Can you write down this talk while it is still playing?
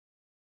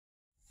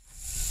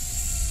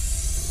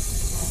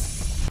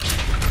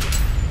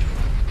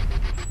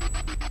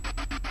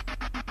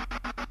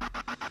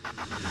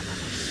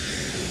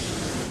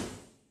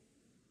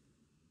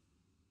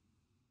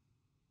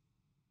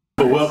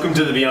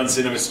Welcome to the Beyond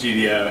Cinema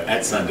studio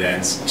at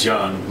Sundance.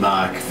 John,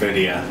 Mark,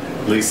 Ferdia,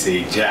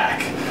 Lucy,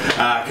 Jack.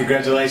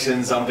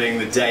 Congratulations on being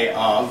the day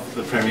of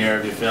the premiere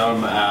of your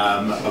film.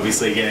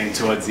 Obviously getting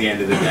towards the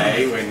end of the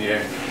day when you're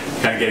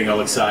kind of getting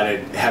all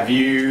excited. Have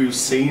you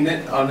seen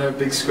it on a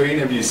big screen?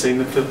 Have you seen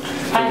the film?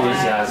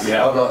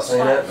 Yeah, I've not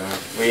seen it.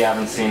 We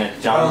haven't seen it.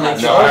 John I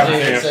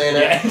haven't seen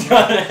it.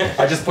 Yeah.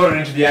 I just put it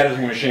into the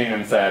editing machine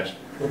and said,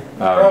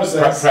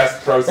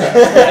 Process. process.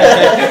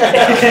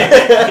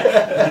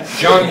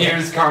 John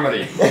Hughes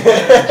comedy.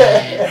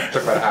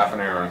 Took about half an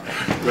hour.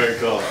 Very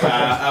cool.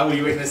 Are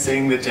we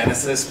witnessing the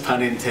genesis,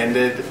 pun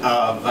intended,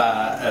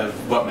 of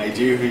what made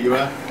you who you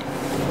are?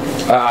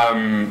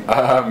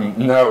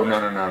 No.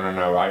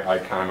 I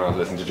cannot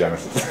listen to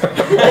Genesis.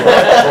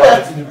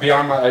 Well, it's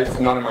beyond my. It's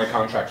not in my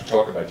contract to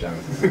talk about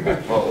Genesis.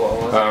 What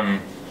was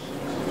it?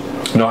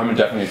 No, I'm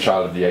definitely a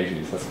child of the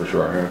 '80s. That's for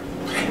sure. Yeah.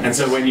 And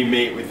so when you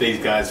meet with these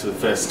guys for the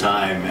first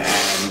time,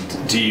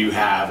 and do you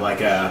have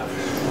like a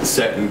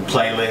certain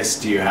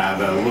playlist? Do you have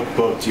a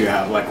lookbook? Do you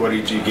have like, what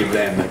did you give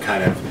them that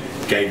kind of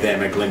gave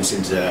them a glimpse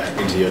into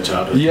your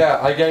childhood? Yeah,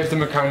 I gave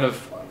them a kind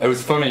of. It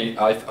was funny.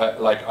 I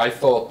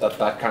thought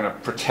that kind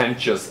of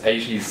pretentious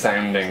 '80s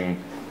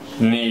sounding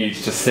need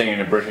to sing in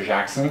a British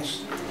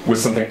accent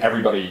was something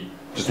everybody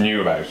just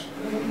knew about.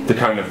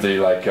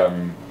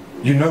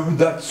 You know,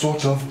 that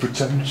sort of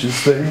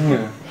pretentious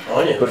thing.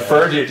 But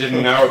Ferdia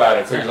didn't know about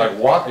it, so he was like,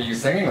 "What are you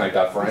singing like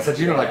that for?" And I said,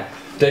 "You know, like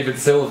David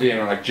Sylvian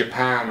or like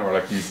Japan or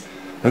like these."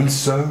 And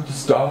so the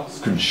stars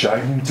come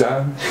shining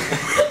down.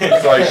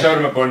 So I showed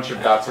him a bunch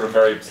of that sort of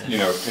very,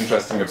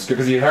 interesting obscure,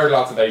 because he heard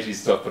lots of '80s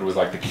stuff, but it was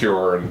like The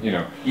Cure and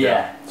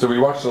Yeah. So we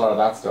watched a lot of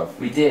that stuff.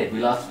 We did.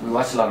 We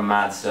watched a lot of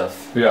mad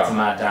stuff. Yeah. Some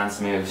mad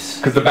dance moves.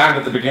 Because the band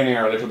at the beginning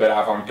are a little bit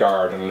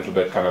avant-garde and a little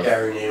bit kind of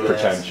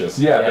pretentious.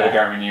 Yeah, a bit of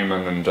Gary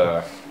Newman and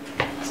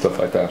stuff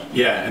like that.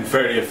 Yeah, and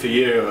Ferdia, for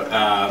you,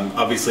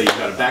 obviously you've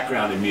got a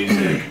background in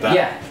music, but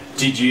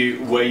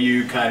were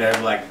you kind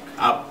of like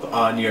up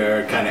on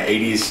your kind of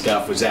 '80s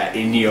stuff? Was that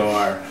in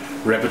your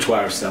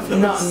repertoire of stuff?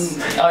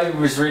 I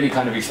was really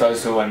kind of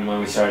exposed to it when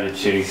we started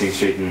shooting 6th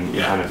Street and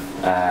kind of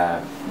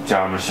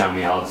John was showing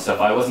me all the stuff.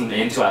 I wasn't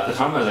into it at the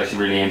time. I was actually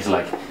really into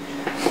like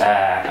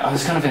I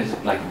was kind of into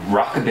like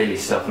rockabilly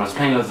stuff, and I was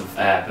playing loads of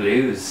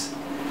blues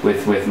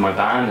with my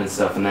band and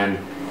stuff, and then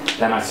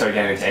I started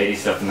getting into 80s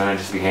stuff, and then I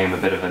just became a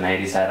bit of an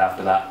 80s head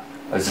after that.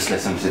 I was just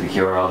listening to The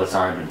Cure all the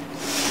time, and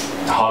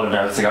the Hollow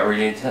Notes I got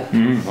really into.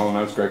 Hollow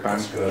Notes, great band.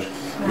 That's good.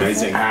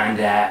 Amazing. And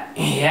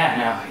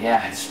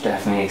it's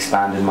definitely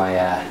expanded my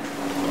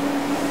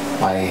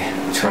my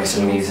choice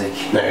of music.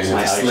 No, he's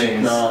into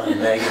Slipknot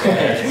and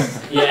Megadeth.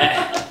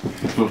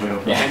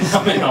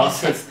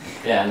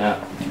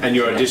 And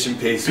your audition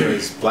piece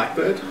was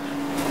Blackbird?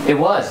 It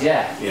was,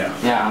 yeah.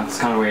 Yeah. It's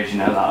kind of weird,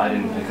 that.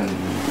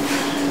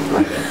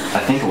 I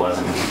think it was.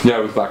 Yeah,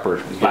 it was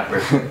Blackbird.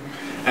 Blackbird.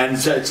 And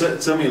so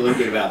tell me a little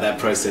bit about that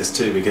process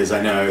too, because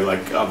I know,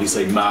 like,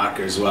 obviously Mark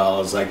as well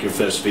as like your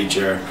first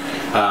feature.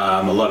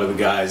 A lot of the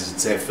guys,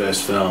 it's their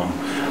first film,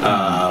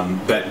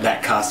 but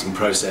that casting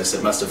process,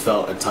 it must have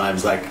felt at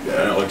times like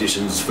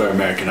auditions for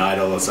American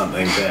Idol or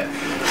something. That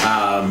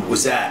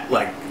was that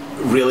like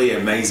really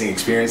amazing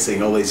experience,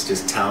 seeing all these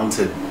just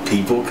talented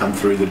people come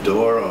through the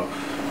door, or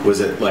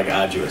was it like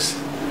arduous?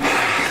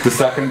 The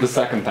second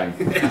thing.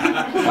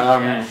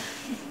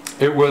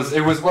 It was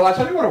well, I'll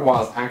tell you what it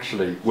was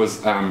actually, it was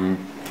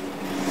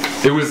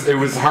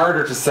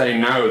harder to say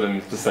no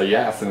than to say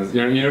yes, and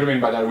you know what I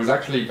mean by that. It was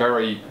actually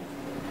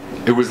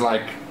it was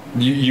like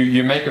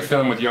you make a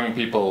film with young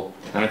people,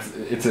 and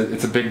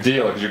it's a big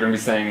deal because you're going to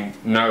be saying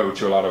no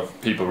to a lot of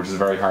people, which is a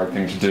very hard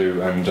thing to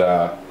do, and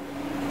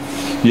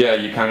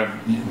you kind of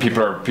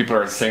people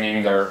are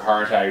singing their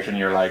heart out, and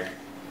you're like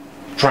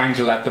trying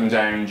to let them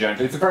down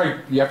gently.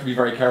 You have to be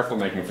very careful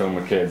making a film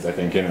with kids, I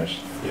think, in it.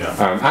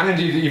 Yeah. And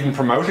indeed, even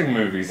promoting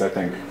movies, I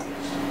think,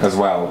 as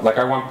well. Like,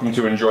 I want them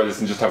to enjoy this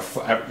and just have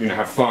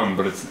fun.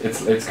 But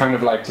it's kind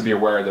of like to be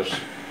aware that,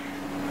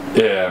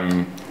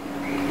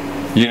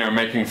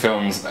 making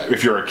films,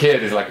 if you're a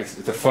kid, is like it's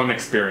a fun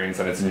experience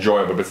and it's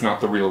enjoyable, but it's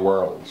not the real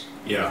world.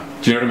 Yeah.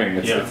 Do you know what I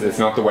mean? It's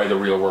not the way the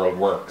real world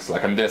works.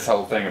 Like, and this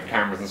whole thing of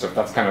cameras and stuff,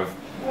 that's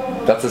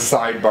a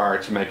sidebar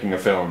to making a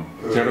film.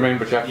 Do you know what I mean?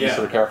 But you have to be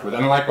sort of careful with it.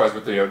 And likewise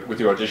with the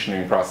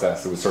auditioning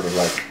process, it was sort of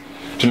like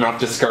to not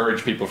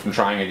discourage people from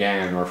trying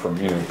again, or from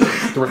there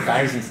were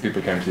thousands of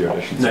people who came to the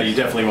auditions. No, you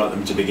definitely want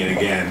them to begin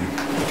again.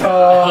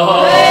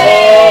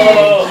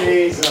 Oh,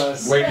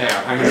 Jesus! Wait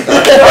now, I'm gonna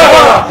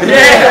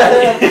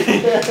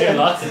Yeah,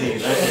 lots of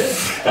these.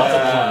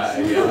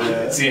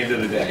 It's the end of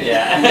the day.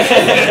 Yeah.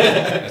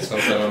 Let's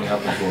hope that only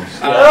happens once.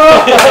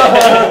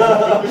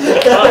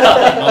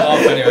 Not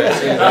off anyway.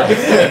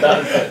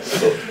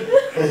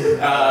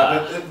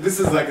 But this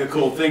is like a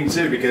cool thing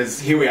too, because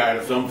here we are at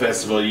a film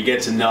festival. You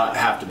get to not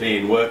have to be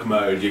in work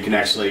mode. You can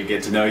actually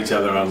get to know each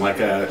other on like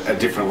a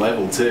different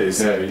level too.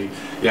 So you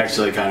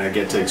actually kind of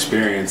get to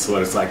experience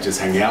what it's like just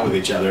hanging out with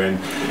each other.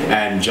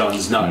 And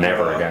John's not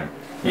Never again.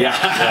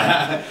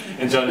 Yeah.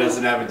 And John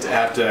doesn't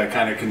have to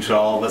kind of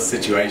control the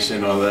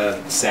situation or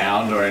the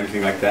sound or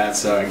anything like that.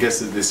 So I guess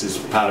that this is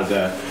part of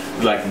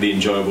the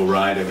enjoyable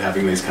ride of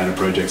having these kind of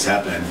projects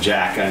happen.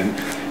 Jack, and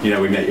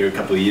we met you a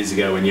couple of years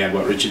ago when you had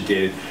what Richard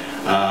did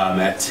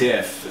at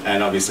TIFF,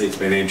 and obviously it's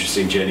been an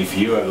interesting journey for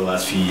you over the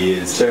last few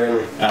years.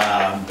 Certainly.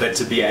 But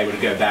to be able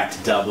to go back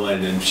to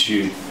Dublin and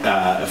shoot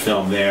a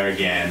film there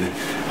again,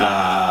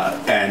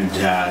 and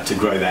to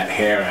grow that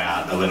hair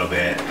out a little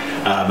bit,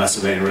 must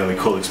have been a really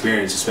cool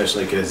experience,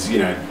 especially because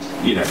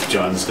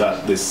John's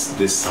got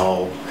this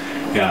whole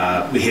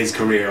his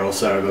career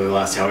also over the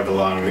last however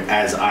long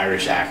as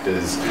Irish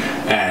actors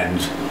and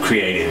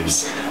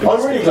creatives.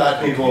 I'm really glad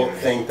people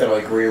think that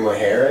I grew my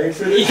hair out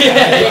for this.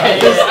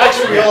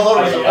 Actually, we all thought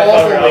it was an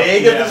awful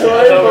wig at the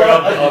time,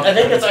 but I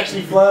think it's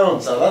actually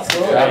flown, so that's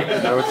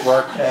good. No, it's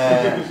worked.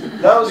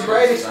 No, it was a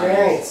great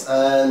experience,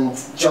 and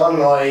John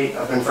and I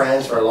have been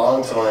friends for a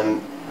long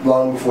time,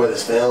 long before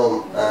this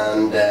film,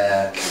 and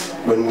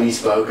when we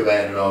spoke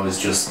about it, I was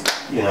just,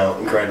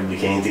 incredibly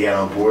keen to get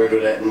on board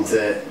with it and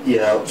to,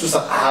 just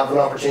have an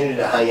opportunity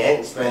to hang out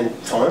and spend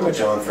time with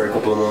John for a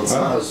couple of months.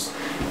 And that was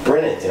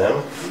brilliant,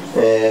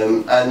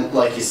 and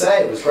like you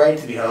say, it was great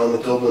to be home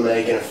in Dublin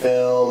making a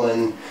film,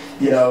 and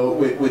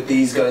with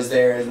these guys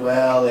there as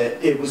well,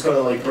 it was kind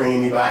of like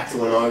bringing me back to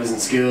when I was in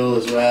school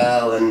as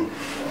well, and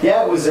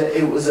yeah, it was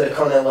a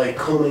kind of like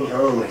coming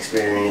home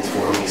experience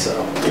for me, so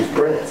it was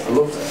brilliant. I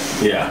loved it.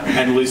 Yeah,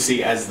 and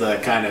Lucy as the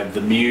kind of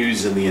the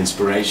muse and the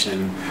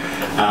inspiration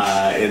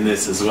in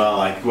this as well.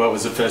 Like, what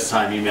was the first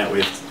time you met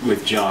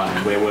with John?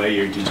 Where were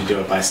you? Did you do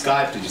it by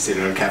Skype? Did you sit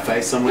at a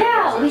cafe somewhere?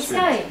 Yeah, we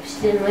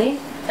Skyped, didn't we?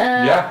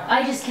 Yeah.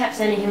 I just kept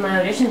sending him my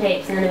audition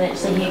tapes, and then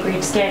eventually he agreed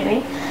to stay at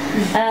me.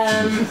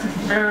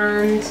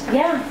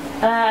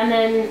 And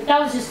then that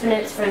was just for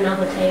notes for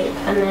another tape,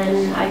 and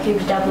then I came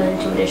to Dublin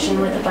to audition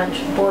with a bunch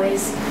of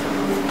boys,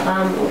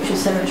 which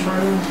was so much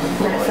fun.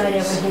 Met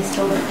Ferdia when he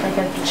still looked like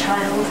a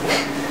child,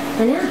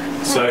 and yeah.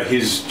 So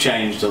he's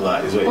changed a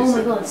lot, is what you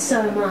said? Oh my god,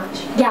 so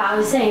much. Yeah, I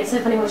was saying it's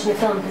so funny watching the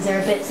film because there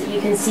are bits that you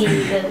can see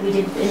that we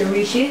did in the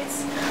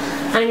reshoots.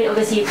 I mean,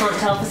 obviously you can't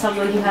tell for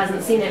someone who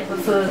hasn't seen it, but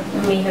for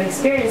me who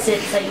experienced it,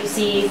 it's like you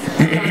see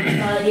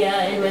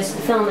Ferdia in most of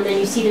the film, and then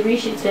you see the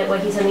reshoots bit where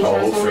he's suddenly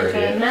transformed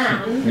into a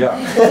man. Yeah.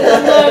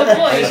 With no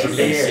voice.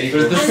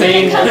 There's the And scene.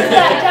 then he comes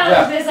back down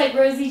with this like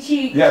rosy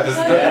cheek. Yeah,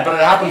 but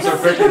it happens so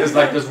quickly.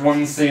 There's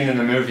one scene in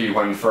the movie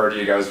when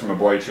Ferdia goes from a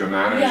boy to a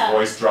man and his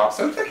voice drops.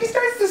 So it's like he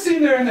starts the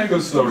scene there and then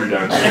goes slowly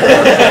down.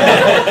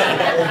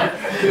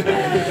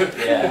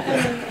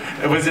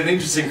 It was an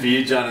interesting for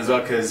you, John, as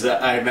well, because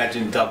I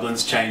imagine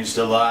Dublin's changed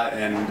a lot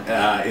and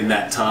in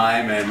that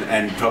time,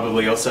 and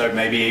probably also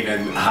maybe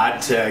even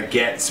hard to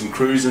get some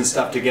crews and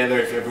stuff together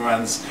if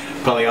everyone's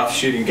probably off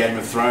shooting Game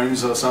of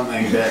Thrones or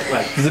something. But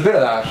like, There's a bit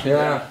of that,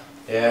 yeah.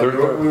 Yeah,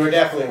 we were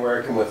definitely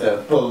working with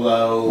a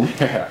below,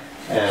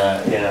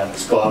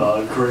 spot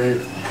on crew.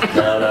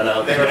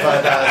 No, they were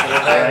fantastic.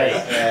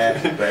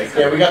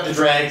 Yeah, we got the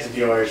dregs of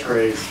the Irish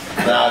crews.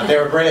 They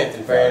were brilliant,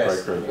 in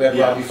fairness. We had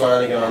Robbie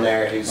Flanagan on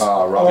there, who's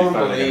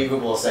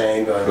unbelievable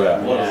sound guy.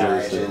 What a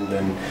legend,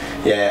 and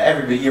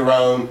everybody, your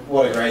own,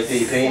 what a great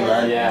DP,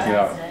 man.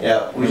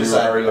 Yeah, we just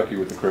were had very lucky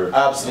with the crew.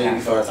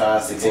 absolutely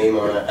fantastic team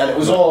on it, and it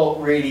was all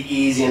really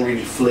easy and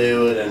really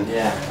fluid, and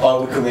I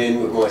would come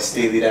in with my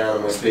Steely down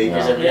and my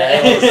speakers every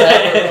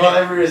day,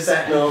 whatever we were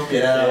setting up,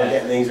 and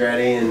getting things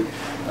ready, and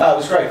it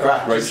was great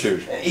crack. Great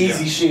shoot.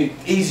 Easy shoot.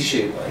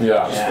 Like,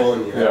 Yeah. just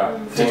fun.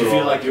 did you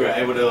feel like you were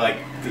able to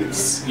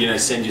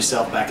send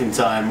yourself back in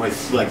time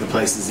with like the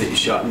places that you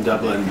shot in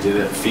Dublin? Did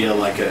it feel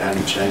like it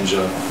hadn't changed?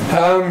 Or?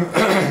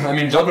 I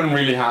mean, Dublin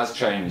really has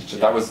changed.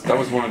 That was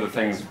one of the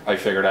things I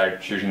figured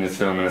out shooting this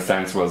film. In a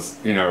sense, was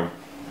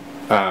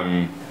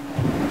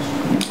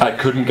I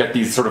couldn't get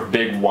these sort of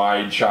big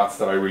wide shots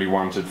that I really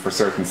wanted for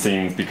certain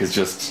scenes because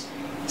just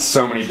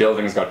so many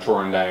buildings got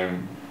torn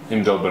down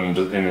in Dublin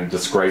in a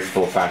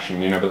disgraceful fashion.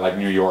 But like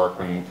New York,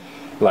 when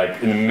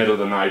like in the middle of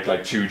the night,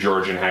 like 2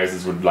 Georgian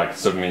houses would like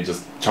suddenly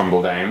just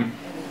tumble down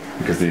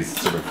because these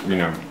sort of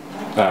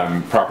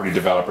property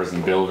developers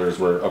and builders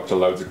were up to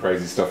loads of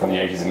crazy stuff in the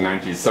 80s and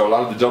 90s. So a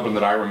lot of the Dublin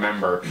that I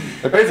remember,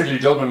 basically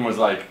Dublin was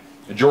like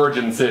a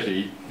Georgian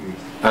city,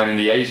 and in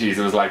the 80s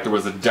it was like there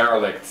was a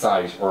derelict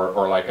site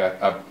or like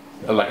a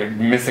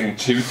missing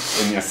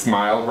tooth in a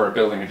smile where a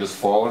building had just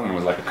fallen and it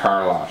was like a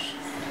car lot.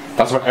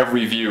 That's what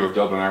every view of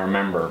Dublin I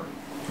remember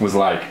was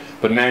like.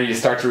 But now you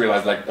start to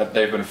realise like that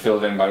they've been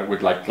filled in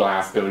with like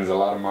glass buildings, a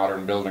lot of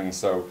modern buildings.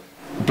 So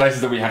the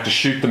places that we had to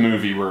shoot the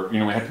movie were, we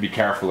had to be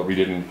careful that we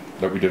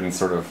didn't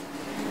sort of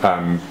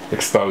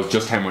expose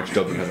just how much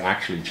Dublin has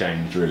actually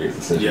changed really as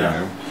a city.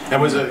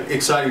 And was it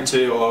exciting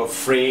too, or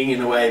freeing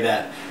in a way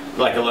that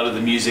like a lot of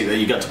the music that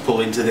you got to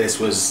pull into this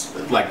was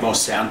like more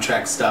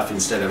soundtrack stuff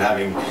instead of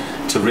having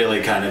to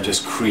really kind of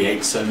just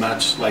create so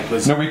much? Like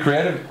was No, we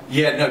created.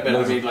 Yeah, no, but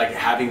I mean like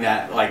having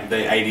that like the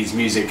 80s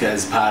music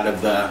as part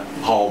of the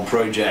whole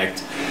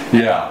project.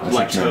 Yeah,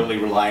 Like totally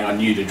relying on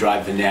you to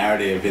drive the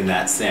narrative in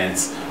that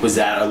sense. Was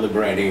that a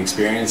liberating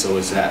experience, or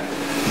was that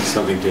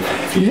something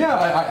different?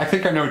 Yeah, I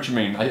think I know what you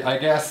mean. I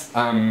guess,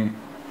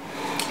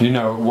 you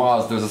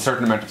know, there's a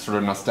certain amount of sort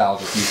of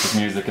nostalgic use of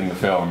music in the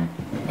film.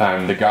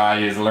 And the guy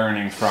is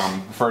learning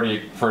from,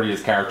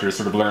 Ferdia's character is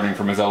sort of learning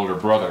from his older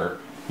brother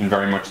in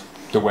very much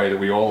the way that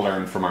we all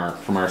learn from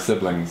our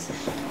siblings.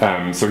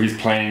 So he's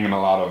playing him a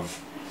lot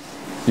of,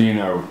 you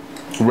know,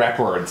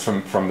 records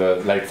from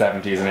the late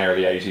 70s and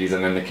early 80s,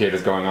 and then the kid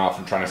is going off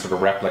and trying to sort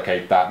of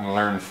replicate that and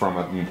learn from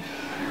it. And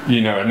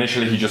you know,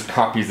 initially he just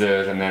copies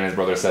it, and then his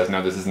brother says,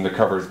 no, this isn't the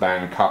covers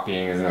band,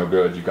 copying is no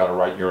good, you've got to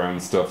write your own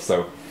stuff.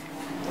 So,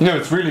 you know,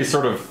 it's really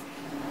sort of,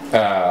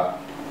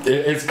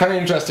 it's kind of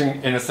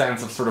interesting in a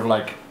sense of sort of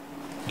like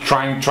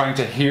trying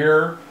to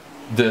hear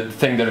the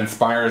thing that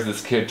inspires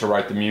this kid to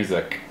write the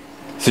music.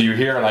 So you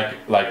hear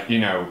like you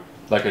know,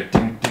 like a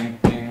ding ding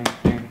ding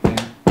ding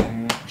ding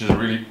ding, which is a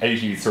really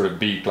 80s sort of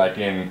beat, like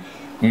in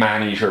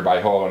Man Eater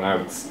by Hall &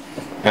 Oates,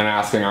 and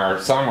asking our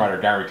songwriter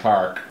Gary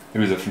Clark,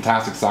 who is a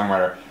fantastic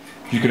songwriter,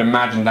 if you could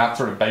imagine that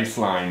sort of bass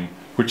line,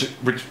 which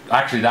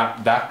actually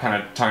that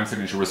kind of time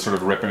signature was sort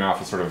of ripping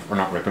off a sort of, or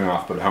not ripping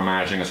off, but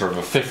homaging a sort of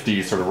a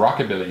 50s sort of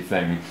rockabilly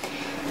thing.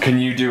 Can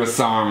you do a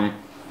song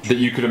that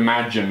you could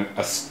imagine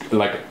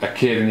like a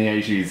kid in the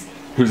 80s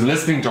who's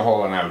listening to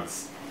Hall &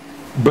 Oates,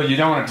 but you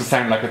don't want it to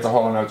sound like it's a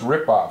Hall & Oates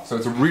rip-off? So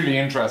it's a really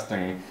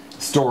interesting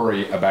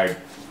story about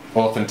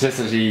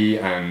authenticity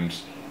and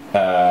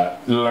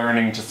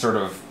learning to sort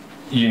of,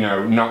 you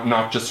know,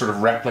 not just sort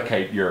of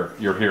replicate your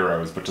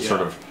heroes, but to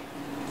sort of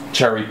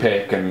cherry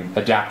pick and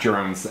adapt your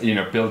own, you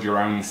know, build your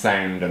own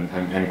sound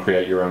and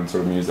create your own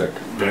sort of music.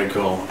 Very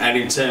cool. And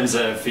in terms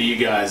of, for you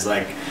guys,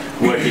 like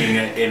working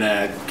in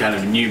a kind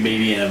of new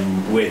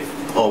medium with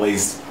all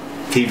these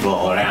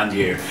people around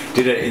you,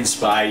 did it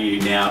inspire you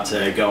now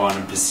to go on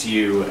and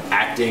pursue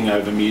acting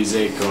over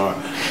music or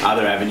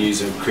other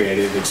avenues of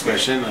creative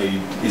expression? Or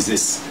is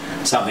this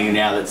something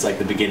now that's like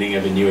the beginning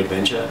of a new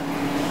adventure?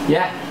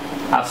 Yeah,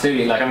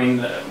 absolutely. Like, I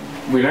mean,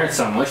 we learned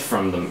so much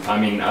from them. I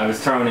mean, I was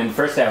thrown in,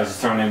 first day I was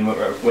just thrown in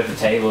with a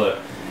table,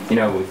 you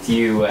know, with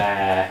you,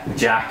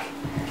 Jack,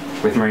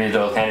 with Marina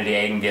Dole Kennedy,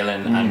 Aidan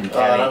Gillen, and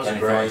Kelly. That was a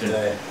great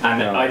day.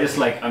 And I just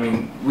like, I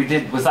mean, we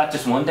did, was that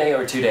just one day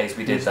or 2 days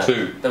we did that?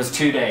 Two. That was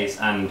 2 days,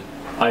 and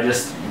I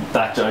just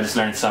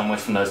learned so much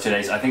from those 2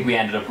 days. I think we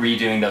ended up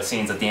redoing those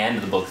scenes at the end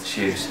of the book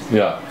shoot.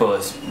 Yeah.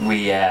 But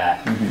we,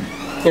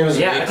 It was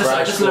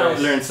I just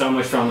learned so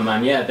much from them,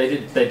 and yeah,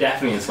 they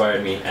definitely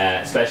inspired me,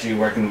 especially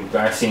working with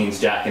our scenes,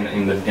 Jack,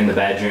 in the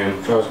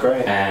bedroom. That was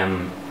great.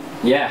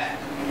 Yeah.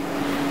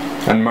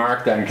 And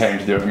Mark then came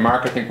to the,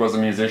 Mark I think was a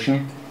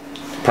musician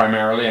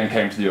primarily and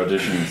came to the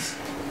auditions.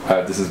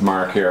 This is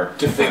Mark here.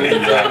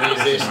 Definitive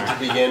musician to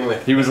begin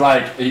with. He was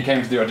like, he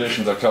came to the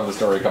auditions, I've told the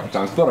story a couple of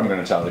times, but I'm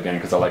going to tell it again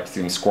because I like to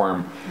see him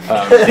squirm.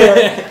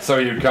 So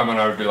he would come and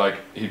I would be like,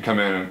 he'd come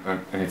in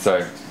and he'd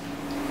say,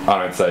 and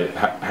I'd say,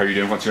 how are you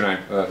doing, what's your name?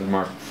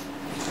 Mark.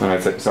 And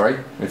I'd say, sorry?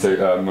 He'd say,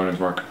 my name's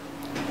Mark.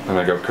 And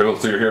I go, cool,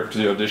 so you're here to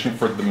the audition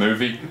for the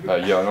movie?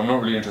 Yeah, I'm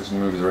not really interested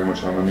in movies very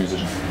much, I'm a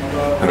musician.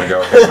 And I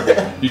go,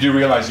 okay. You do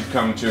realise you've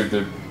come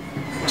to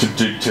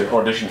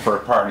audition for a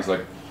part? And he's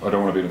like, I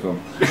don't want to be in the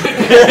film.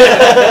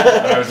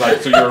 And I was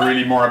like, so you're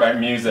really more about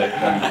music?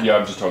 And yeah,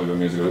 I'm just totally about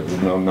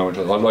music. No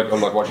interest. I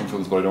like watching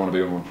films, but I don't want to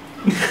be in one.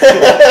 And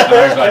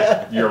I was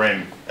like, you're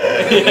in.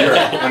 And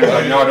he's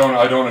like, no, I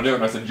don't want to do it.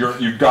 And I said,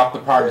 you got the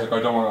part. He's like,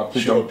 I don't want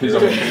to. Please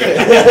don't.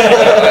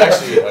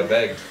 I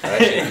begged.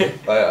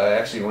 I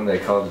actually one day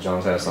called the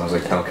John's house and I was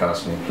like, don't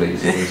cast me,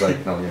 please. And he was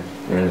like, no,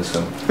 you're in this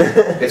film.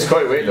 It's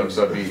quite weird though,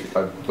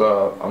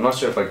 because I'm not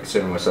sure if I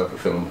consider myself a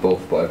film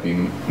buff, but I'd be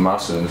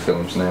massive in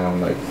films now,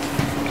 and like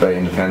very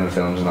independent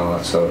films and all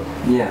that. So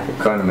yeah, it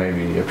kind of made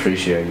me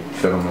appreciate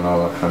film and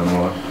all that kind of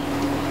more.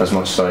 As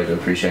much as I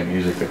appreciate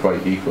music, they're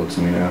quite equal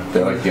to me now.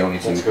 They're like the only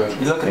two. You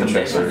look at them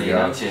differently,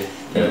 don't you?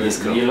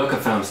 Yeah, you look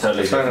at films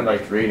totally it's kind of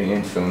like reading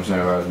into films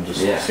now rather than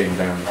just sitting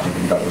down and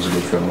thinking that was a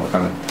good film. I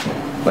kind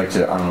of like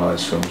to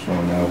analyse films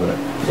more now, but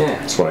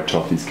that's what I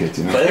taught these kids,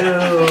 you know.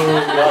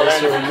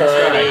 John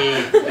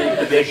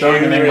Carney.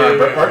 Showing them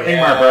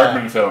Ingmar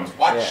Bergman films.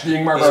 Watch the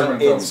Ingmar Bergman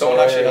films. Someone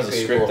actually has a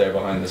script there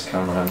behind this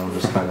camera, and I'm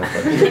just kind of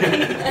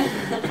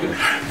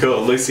like...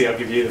 Cool, Lucy, I'll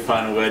give you the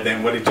final word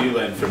then. What did you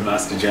learn from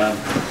Master John?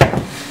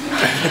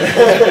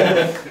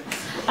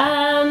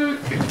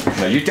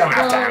 No, you don't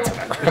have to answer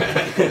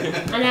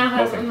that. I now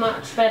have a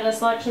much better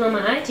selection on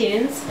my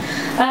iTunes.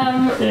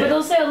 But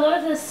also a lot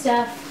of the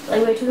stuff,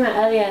 like we were talking about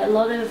earlier, a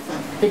lot of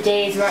the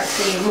days were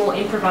actually more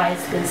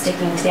improvised than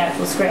sticking to the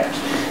actual script.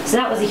 So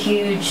that was a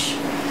huge...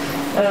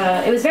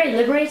 it was very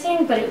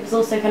liberating, but it was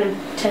also kind of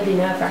totally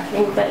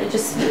nerve-wracking. But it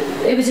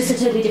was just a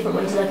totally different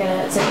way to look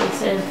at it. So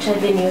it's a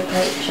totally new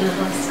approach, and it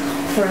was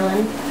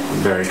thrilling.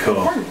 Very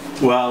cool. Fun.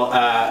 Well,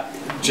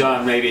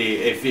 John, maybe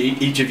if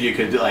each of you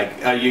could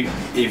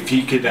if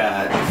you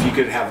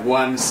could have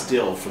one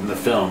still from the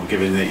film,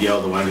 given that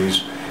you're the one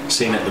who's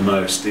seen it the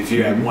most, if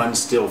you had one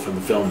still from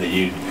the film that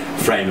you'd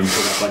frame and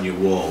put up on your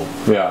wall,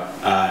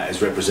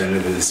 as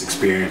representative of this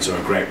experience, or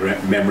a great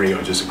memory,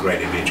 or just a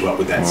great image, what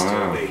would that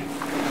still be?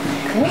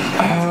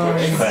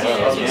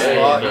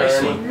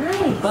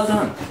 Well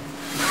done.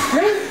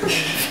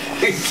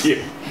 Thank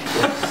you.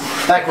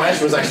 That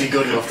question was actually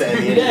good enough to end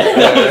the interview.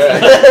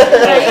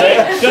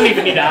 You don't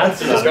even need to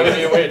answer that. There's got to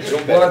be a way to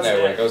jump in now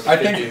when it goes to I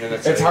 15 think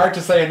minutes. it's hard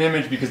to say an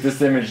image because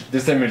this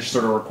image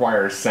sort of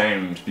requires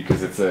sound,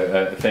 because it's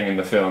a thing in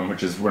the film,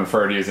 which is when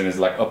Ferdy is in his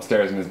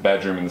upstairs in his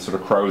bedroom in the sort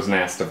of crow's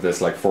nest of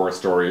this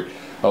 4-story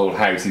old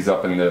house. He's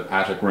up in the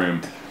attic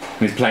room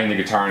and he's playing the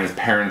guitar, and his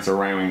parents are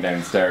rowing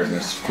downstairs and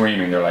they're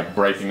screaming. They're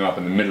breaking up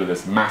in the middle of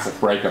this massive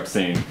breakup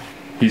scene.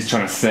 He's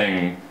trying to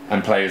sing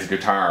and play his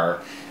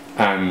guitar,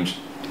 and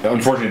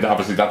unfortunately,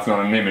 obviously, that's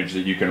not an image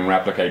that you can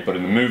replicate. But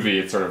in the movie,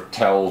 it sort of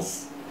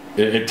tells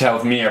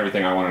me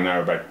everything I want to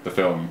know about the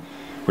film,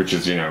 which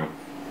is,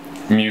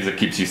 music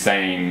keeps you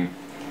sane.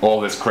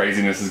 All this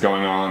craziness is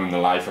going on in the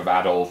life of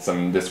adults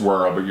and this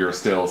world, but you're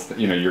still,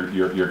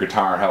 your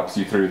guitar helps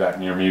you through that,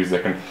 and your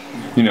music, and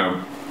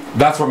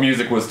that's what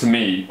music was to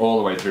me all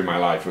the way through my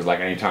life. It was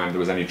any time there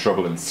was any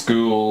trouble in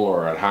school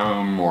or at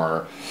home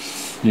or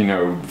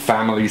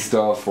family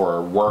stuff or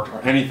work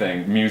or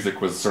anything, music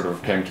was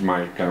came to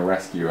my kind of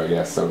rescue, I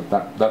guess. So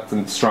that's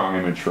a strong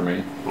image for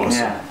me. Awesome.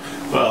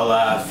 Yeah.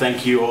 Well,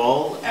 thank you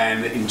all,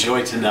 and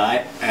enjoy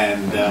tonight,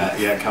 and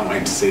can't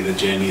wait to see the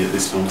journey that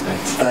this film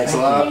takes. Thanks a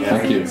lot. Yeah,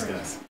 Thank you. Thanks,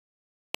 guys.